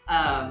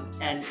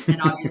 And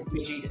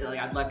obviously,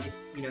 I'd love to,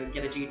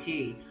 get a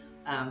GT.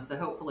 So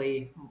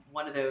hopefully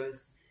one of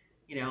those,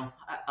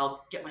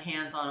 I'll get my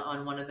hands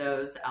on one of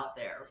those out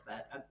there.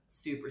 But I'm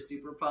super,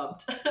 super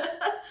pumped.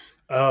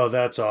 Oh,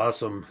 that's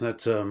awesome.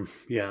 That's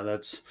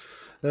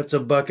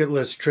a bucket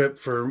list trip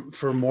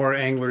for more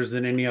anglers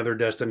than any other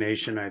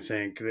destination. I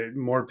think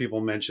more people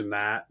mention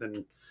that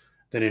than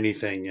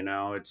anything.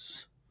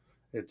 It's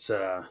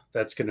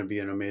that's going to be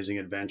an amazing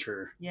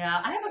adventure. Yeah,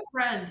 I have a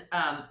friend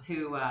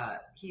who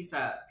he's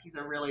a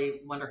really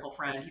wonderful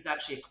friend. He's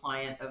actually a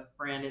client of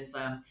Brandon's,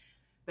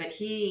 but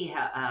he's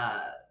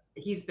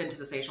been to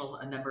the Seychelles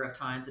a number of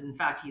times, and in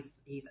fact,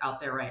 he's out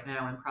there right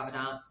now in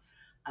Providence.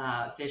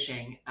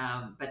 Fishing,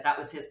 but that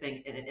was his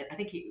thing. And I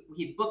think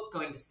he booked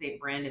going to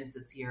St. Brandon's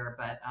this year,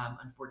 but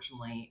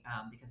unfortunately,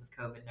 because of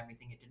COVID and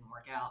everything, it didn't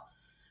work out.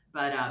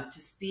 But to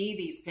see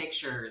these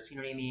pictures, you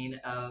know what I mean?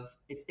 Of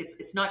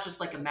it's not just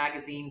like a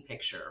magazine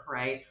picture,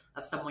 right?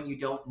 Of someone you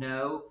don't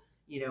know,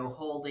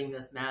 holding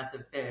this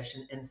massive fish,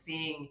 and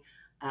seeing,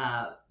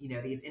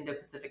 these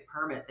Indo-Pacific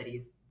permit that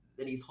he's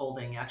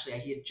holding. Actually,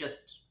 he had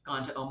just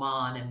gone to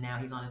Oman, and now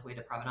he's on his way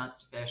to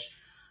Providence to fish.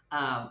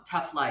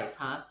 Tough life,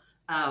 huh?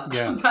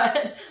 Yeah.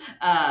 But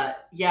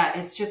yeah,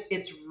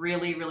 it's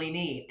really, really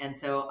neat. And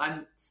so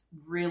I'm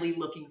really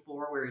looking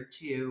forward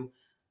to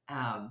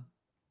um,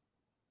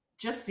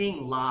 just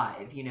seeing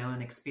live,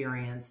 and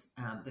experience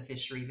the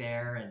fishery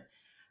there, and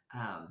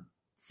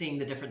seeing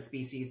the different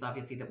species,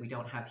 obviously, that we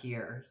don't have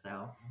here. So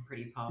I'm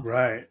pretty pumped.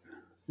 Right.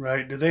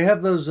 Right. Do they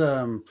have those,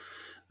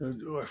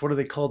 what are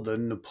they called? The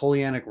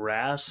Napoleonic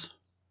wrasse?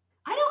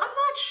 I'm not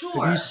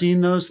Have you sure.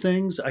 seen those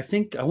things?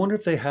 I wonder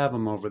if they have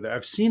them over there.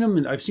 I've seen them,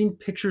 and I've seen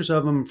pictures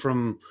of them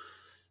from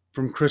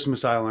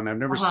Christmas Island. I've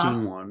never Uh-huh.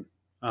 seen one.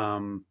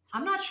 I'm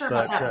not sure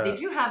about But that, but they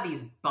do have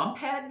these bump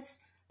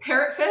heads,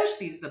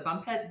 parrotfish, the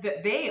bump head,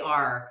 that they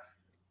are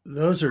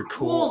those are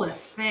cool.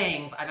 coolest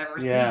things I've ever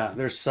Yeah, seen.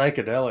 they're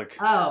psychedelic.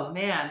 Oh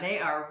man, they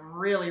are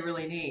really,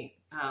 really neat.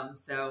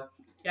 So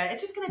yeah,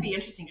 it's just going to be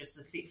interesting just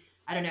to see.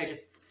 I don't know,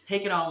 just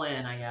take it all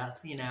in, I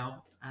guess.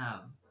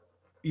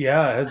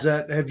 Yeah,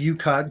 have you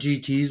caught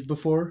GTs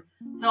before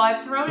So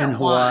I've thrown in at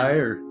Hawaii one.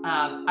 or?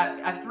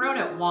 I've thrown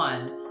at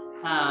one,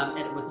 and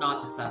it was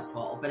not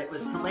successful, but it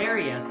was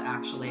hilarious.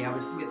 Actually, I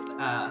was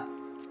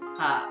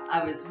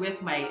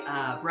with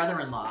my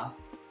brother-in-law,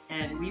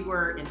 and we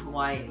were in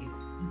Hawaii,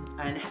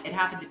 and it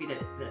happened to be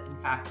that in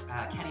fact,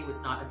 Kenny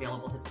was not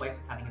available. His wife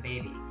was having a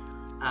baby.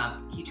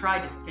 He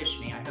tried to fish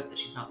me. I hope that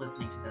she's not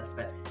listening to this,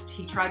 but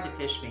he tried to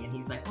fish me, and he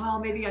was like, "Well,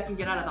 maybe I can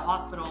get out of the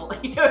hospital,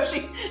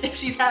 if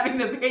she's having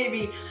the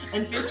baby,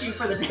 and fish you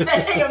for the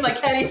day." I'm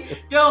like, "Kenny,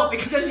 don't,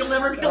 because then you'll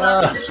never be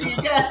allowed to fish me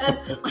again.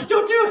 Like,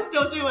 don't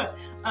do it."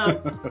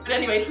 But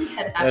anyway, he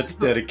had actually That's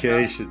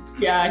dedication.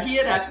 yeah, he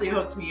had actually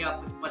hooked me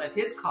up with one of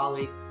his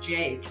colleagues,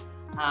 Jake,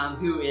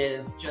 who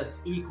is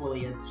just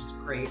equally as just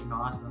great and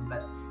awesome.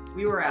 But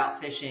we were out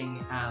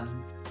fishing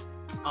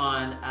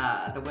on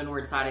the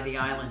windward side of the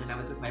island, and I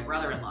was with my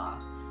brother-in-law.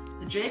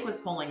 So Jake was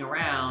pulling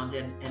around,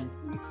 and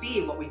we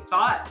see what we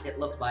thought it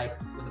looked like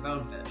was a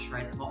bonefish,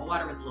 right? The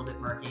water was a little bit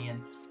murky,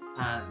 and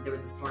there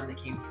was a storm that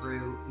came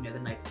through, the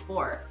night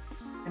before.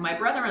 And my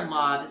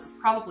brother-in-law, this is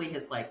probably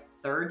his like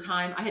third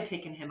time. I had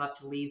taken him up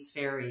to Lee's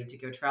Ferry to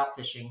go trout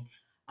fishing,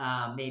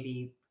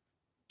 maybe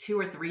 2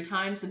 or 3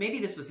 times. So maybe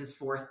this was his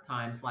fourth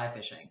time fly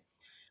fishing.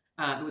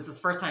 It was his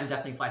first time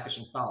definitely fly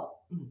fishing salt.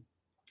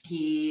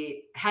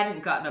 He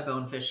hadn't gotten a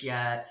bonefish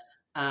yet.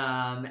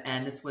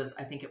 And this was,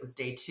 I think it was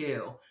day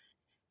 2.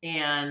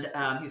 And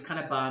he was kind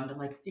of bummed. I'm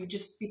like, "You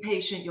just be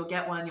patient. You'll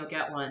get one. You'll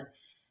get one."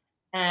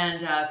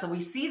 And so we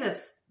see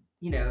this,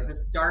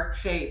 this dark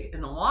shape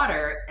in the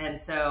water. And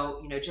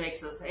so, Jake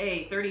says,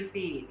 "Hey, 30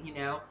 feet,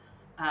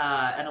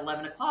 at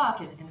 11 o'clock."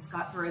 And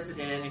Scott throws it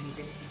in, and he's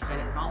able to get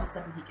it. And all of a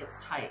sudden he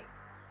gets tight.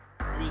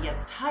 And he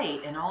gets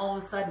tight, and all of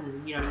a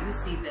sudden, you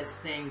see this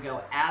thing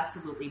go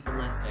absolutely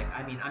ballistic.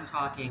 I mean, I'm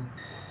talking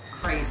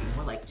crazy.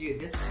 We're like, "Dude,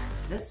 this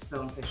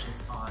bonefish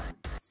is on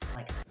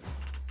like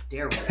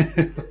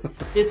steroids.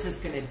 This is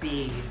going to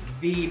be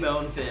the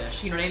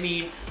bonefish, you know what I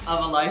mean,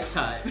 of a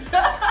lifetime."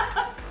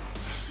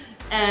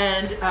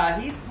 And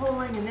he's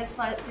pulling, and this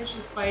fish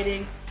is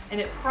fighting,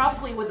 and it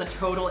probably was it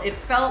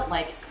felt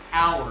like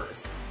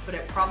hours, but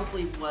it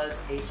probably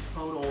was a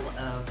total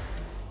of,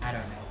 I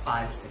don't know,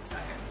 5-6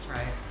 seconds,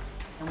 right?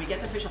 And we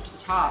get the fish up to the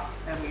top,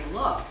 and we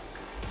look,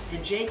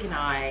 and Jake and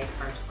I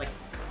are just like,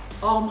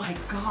 "Oh my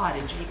God."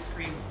 And Jake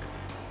screams,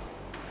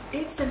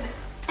 "It's an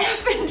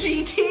effing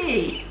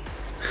GT."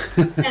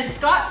 And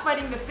Scott's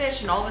fighting the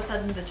fish, and all of a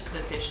sudden the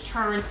fish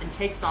turns and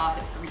takes off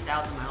at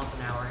 3,000 miles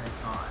an hour, and it's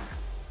gone.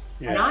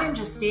 Yeah. And I'm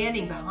just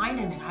standing behind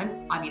him, and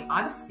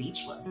I'm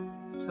speechless,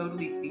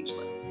 totally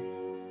speechless.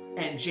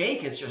 And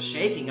Jake is just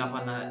shaking up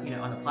on the,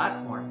 on the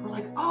platform. We're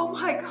like, "Oh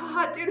my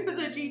God, dude, it was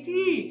a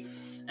GT."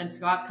 And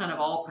Scott's kind of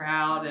all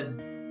proud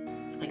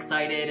and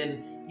excited,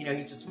 and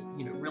he's just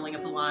reeling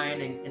up the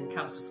line, and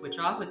comes to switch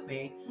off with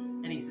me,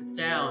 and he sits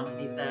down and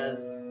he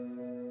says,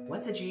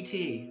 "What's a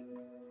GT?"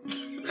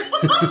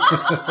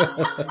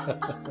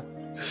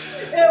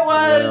 It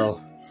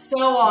was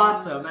so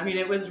awesome. I mean,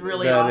 it was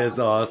really awesome. That is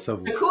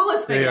awesome. The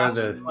coolest thing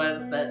actually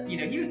was that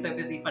he was so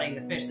busy fighting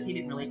the fish that he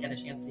didn't really get a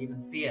chance to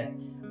even see it.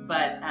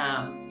 But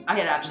I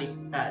had actually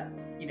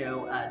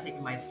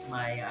taken my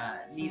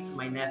niece and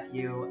my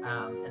nephew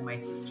and my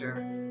sister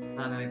and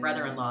my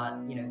brother-in-law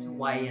to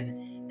Hawaii,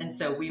 and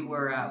so we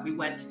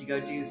went to go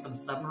do some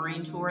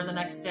submarine tour the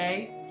next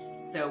day.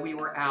 So we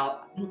were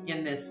out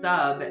in this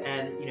sub,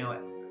 and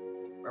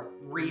a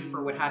reef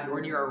or what have you,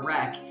 or near a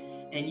wreck,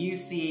 and you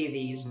see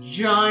these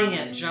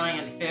giant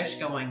fish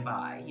going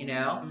by,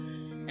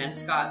 And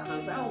Scott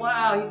says, "Oh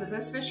wow," he said,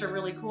 "those fish are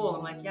really cool."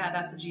 I'm like, "Yeah,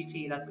 that's a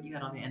GT. That's what you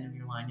had on the end of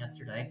your line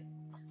yesterday."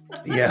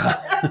 Yeah.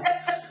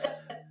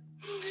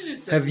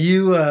 Have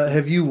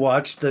you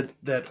watched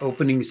that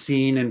opening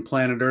scene in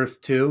Planet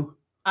Earth 2?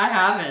 I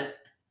haven't.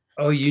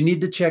 Oh, you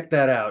need to check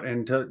that out.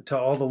 And to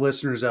all the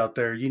listeners out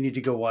there, you need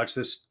to go watch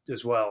this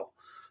as well.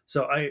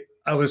 So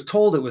I was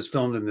told it was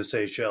filmed in the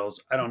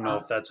Seychelles. I don't know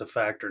if that's a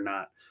fact or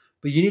not,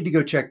 but you need to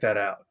go check that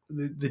out.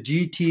 The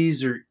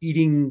GTs are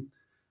eating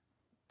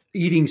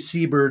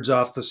seabirds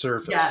off the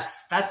surface.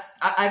 Yes,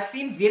 I've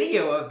seen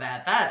video of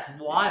that. That's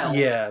wild.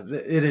 Yeah,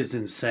 it is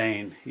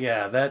insane.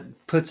 Yeah,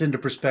 that puts into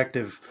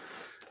perspective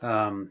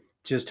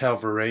just how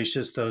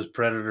voracious those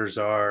predators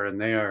are, and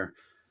they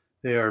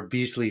are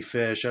beastly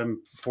fish.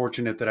 I'm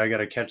fortunate that I got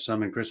to catch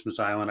some in Christmas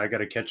Island. I got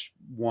to catch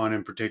one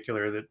in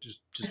particular that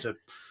just a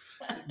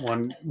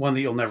one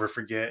that you'll never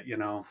forget, you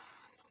know.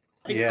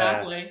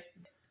 Exactly. Yeah.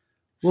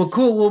 Well,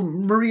 cool. Well,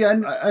 Miree,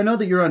 I know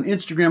that you're on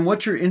Instagram.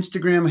 What's your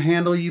Instagram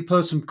handle? You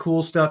post some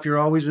cool stuff. You're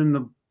always in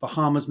the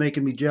Bahamas,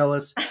 making me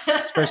jealous,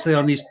 especially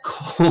on these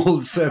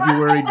cold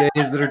February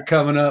days that are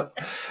coming up.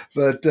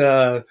 But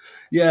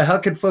yeah, how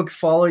can folks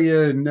follow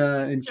you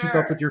and keep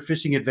up with your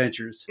fishing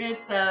adventures?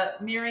 It's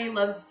Miree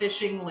Loves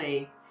Fishing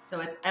Lee. So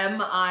it's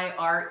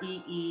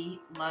Miree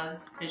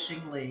Loves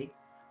Fishing Lee.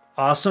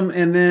 Awesome.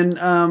 And then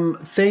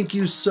thank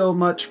you so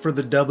much for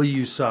the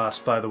W sauce,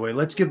 by the way.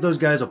 Let's give those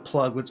guys a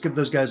plug. Let's give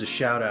those guys a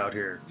shout out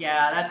here.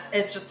 Yeah,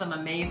 it's just some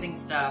amazing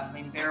stuff. I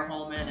mean, Bear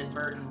Holman and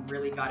Burton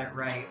really got it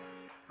right.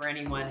 For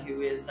anyone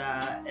who is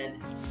a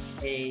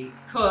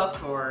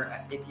cook, or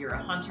if you're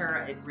a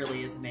hunter, it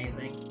really is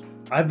amazing.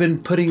 I've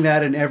been putting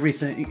that in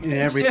everything.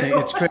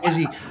 It's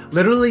crazy.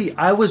 Literally,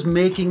 I was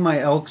making my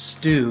elk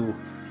stew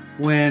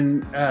when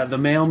the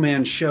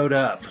mailman showed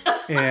up,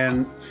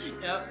 and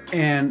Yep.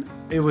 And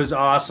it was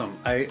awesome.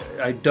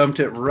 I dumped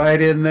it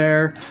right in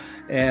there,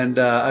 and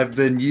I've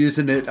been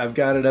using it. I've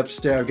got it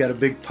upstairs. I've got a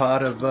big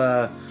pot of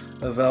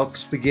elk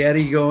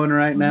spaghetti going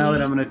right now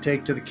that I'm going to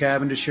take to the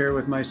cabin to share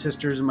with my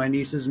sisters and my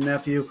nieces and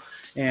nephew.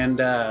 And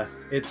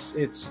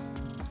it's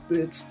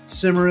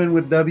simmering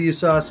with W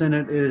sauce in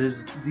it. It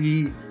is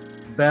the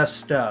best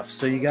stuff.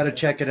 So you got to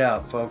check it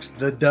out, folks.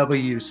 The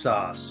W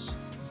sauce.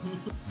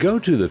 Go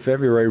to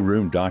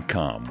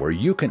thefebruaryroom.com, where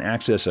you can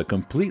access a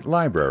complete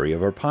library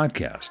of our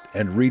podcast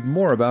and read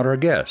more about our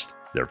guests,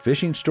 their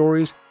fishing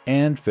stories,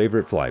 and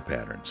favorite fly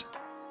patterns.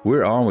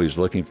 We're always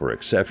looking for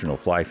exceptional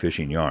fly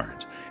fishing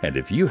yarns, and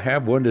if you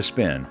have one to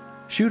spin,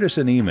 shoot us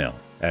an email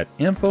at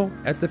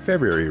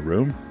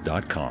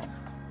info@thefebruaryroom.com.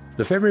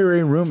 The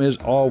February Room is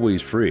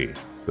always free,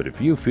 but if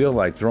you feel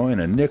like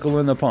throwing a nickel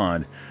in the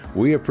pond,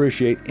 we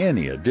appreciate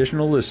any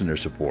additional listener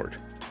support.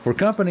 For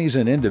companies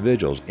and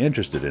individuals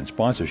interested in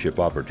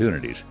sponsorship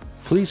opportunities,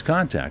 please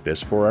contact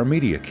us for our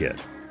media kit.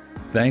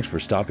 Thanks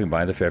for stopping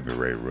by the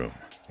February Room,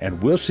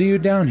 and we'll see you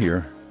down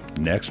here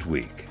next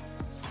week.